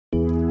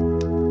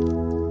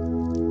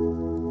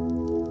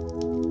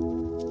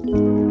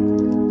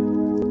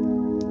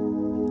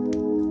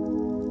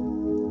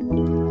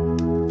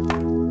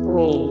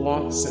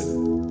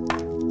Watson.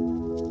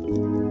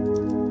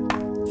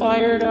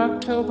 Fired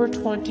October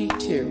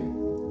 22.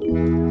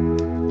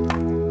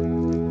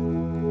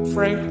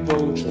 Frank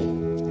Vogel.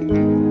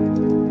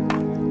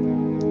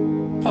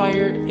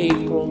 Fired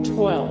April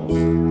 12.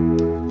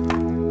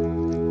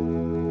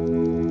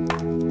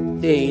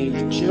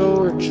 Dave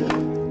Georgia.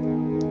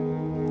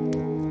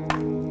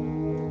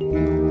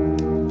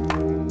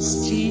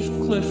 Steve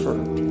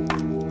Clifford.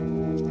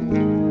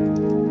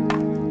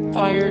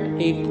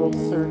 Fired April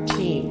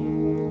 13.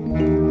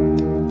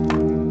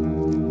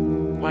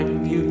 Mike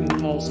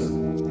Budenholzer.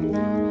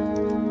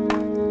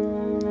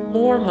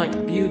 More Mike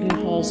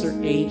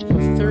Budenholzer, 8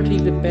 of 30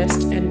 the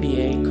best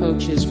NBA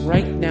coaches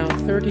right now,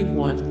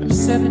 31 of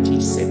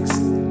 76.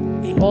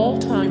 The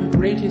all-time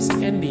greatest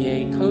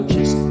NBA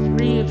coaches,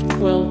 3 of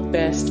 12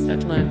 best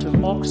Atlanta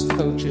Hawks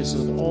coaches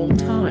of all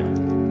time.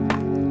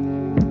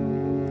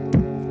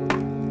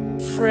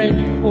 Fred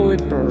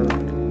Hoiberg.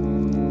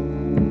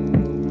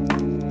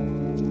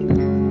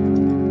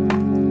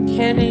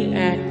 Kenny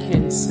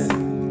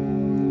Atkinson.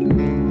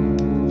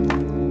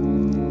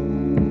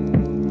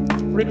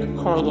 Rick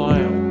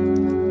Carlisle.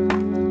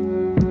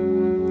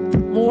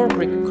 More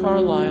Rick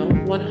Carlisle,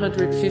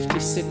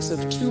 156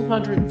 of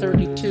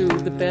 232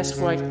 the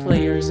best white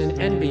players in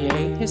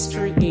NBA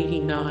history,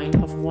 89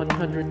 of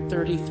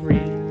 133.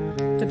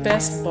 The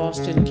best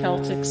Boston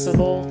Celtics of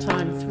all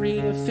time, 3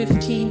 of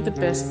 15 the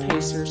best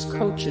Pacers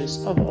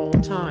coaches of all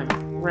time,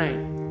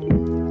 rank.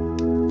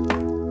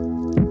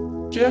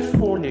 Jeff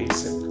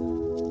Hornacek.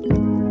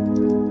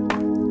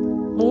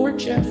 More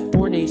Jeff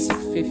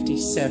Hornacek,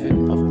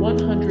 57 of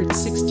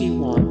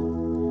 161.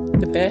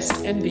 The best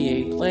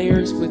NBA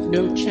players with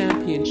no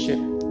championship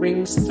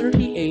rings,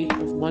 38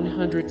 of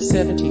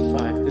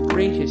 175. The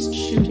greatest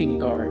shooting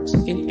guards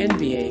in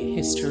NBA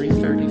history,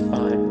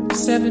 35 of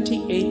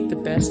 78. The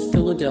best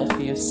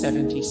Philadelphia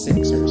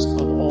 76ers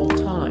of all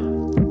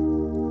time.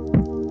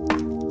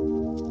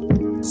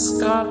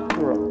 Scott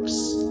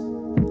Brooks.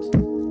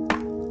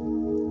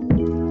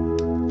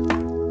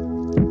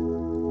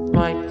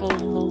 Michael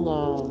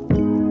Malone.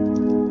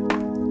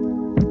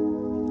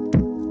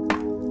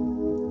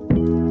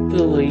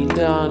 Billy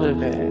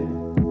Donovan.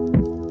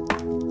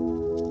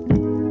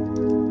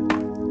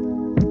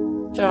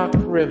 Doc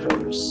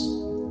Rivers.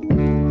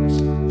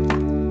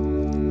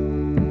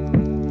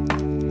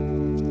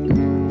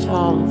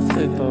 Tom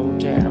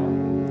Thibodeau.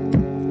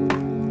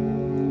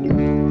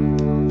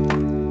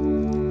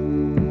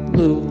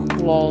 Luke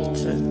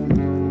Walton.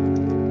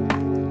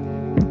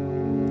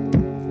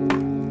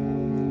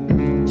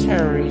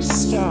 Terry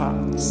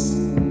Stotts.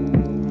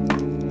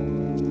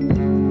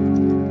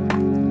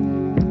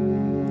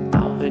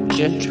 Alvin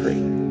Gentry.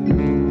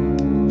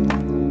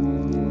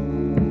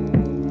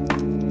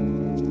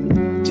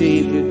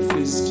 David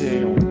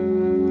Fizdale.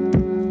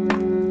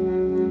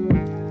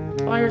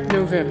 Fired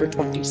November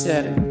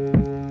 27.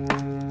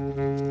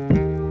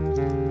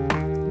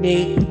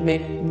 Nate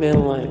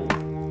McMillan.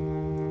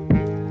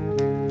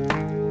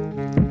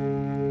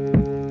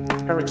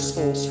 Erik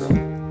Spoelstra.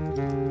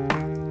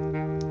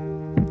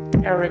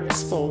 Erik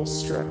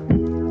Spoelstra.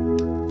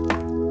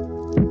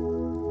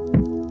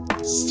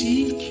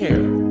 Steve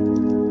Kerr.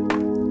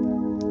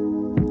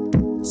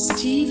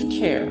 Steve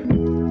Kerr.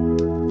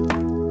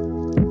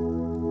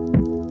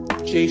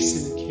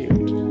 Jason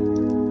Kidd.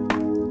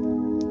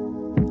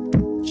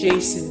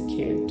 Jason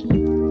Kidd.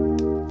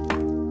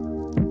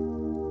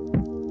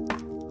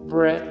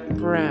 Brett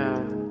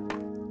Brown.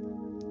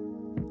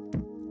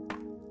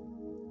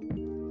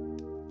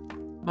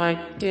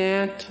 Mike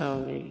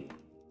D'Antoni.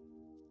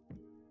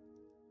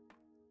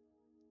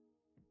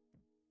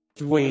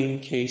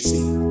 Dwayne Casey.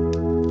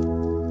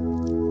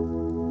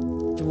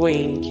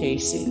 Dwayne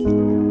Casey.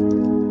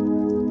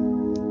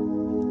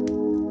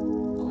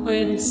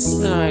 Quin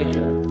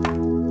Snyder.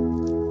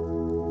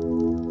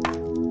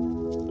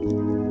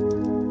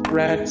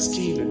 Brad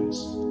Stevens.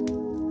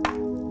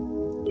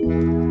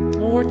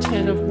 More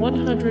 10 of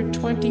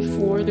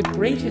 124 the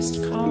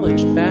greatest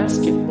college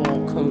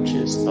basketball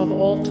coaches of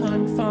all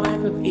time,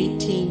 5 of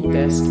 18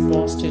 best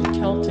Boston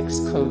Celtics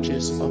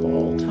coaches of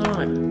all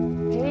time.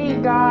 Hey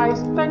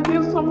guys, thank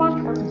you so much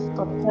for the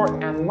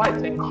support and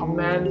likes and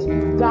comments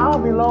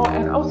down below,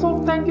 and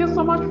also thank you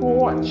so much for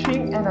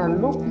watching, and I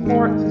look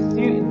forward to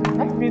see you in the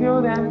next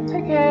video. Then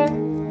take care,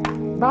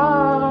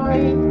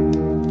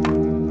 bye.